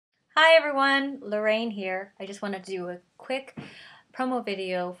Hi everyone, Lorraine here. I just wanted to do a quick promo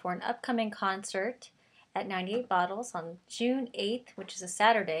video for an upcoming concert at 98 Bottles on June 8th, which is a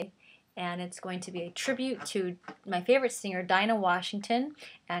Saturday, and it's going to be a tribute to my favorite singer, Dinah Washington,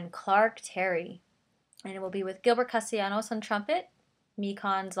 and Clark Terry. And it will be with Gilbert Castellanos on trumpet,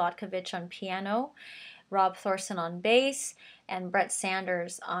 Mikon Zlotkovich on piano, Rob Thorson on bass, and Brett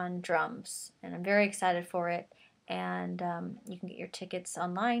Sanders on drums. And I'm very excited for it. And you can get your tickets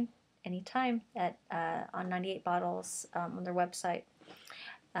online anytime at on 98 Bottles on their website.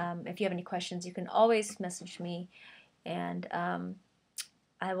 If you have any questions, you can always message me, and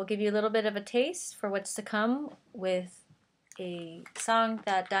I will give you a little bit of a taste for what's to come with a song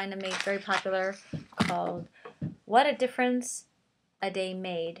that Dinah made very popular called "What a Difference a Day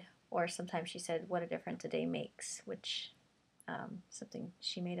Made," or sometimes she said "What a Difference a Day Makes," which something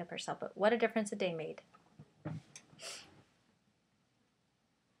she made up herself, but "What a Difference a Day Made."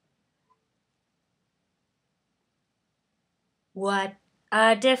 What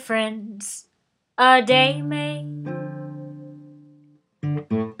a difference a day made.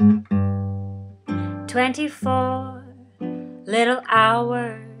 24 little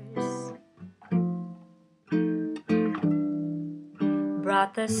hours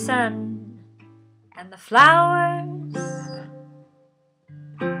brought the sun and the flowers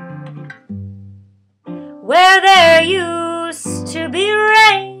where there used to be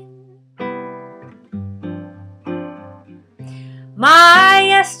rain. My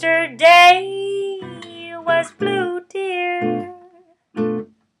yesterday was blue, dear.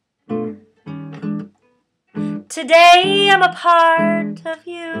 Today I'm a part of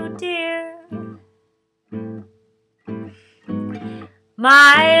you, dear.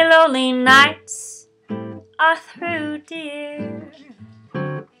 My lonely nights are through, dear,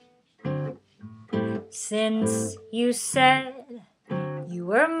 since you said you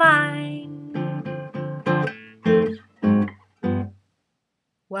were mine.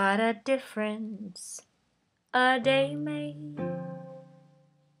 What a difference a day made.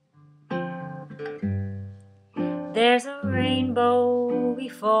 There's a rainbow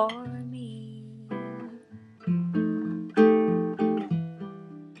before me,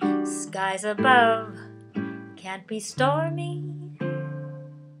 skies above can't be stormy.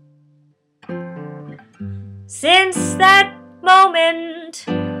 Since that moment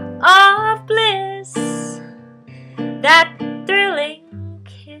of bliss, that thrilling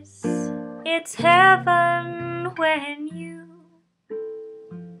kiss, it's heaven when you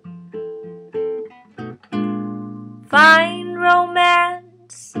find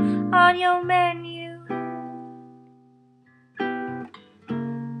romance on your menu.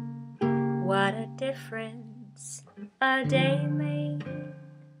 What a difference a day made.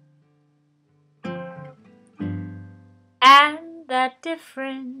 And that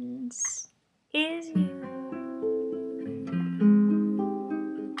difference is you.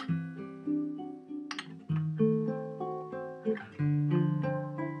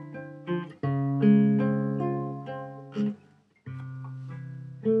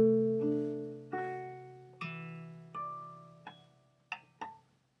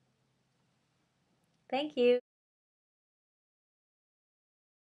 Thank you.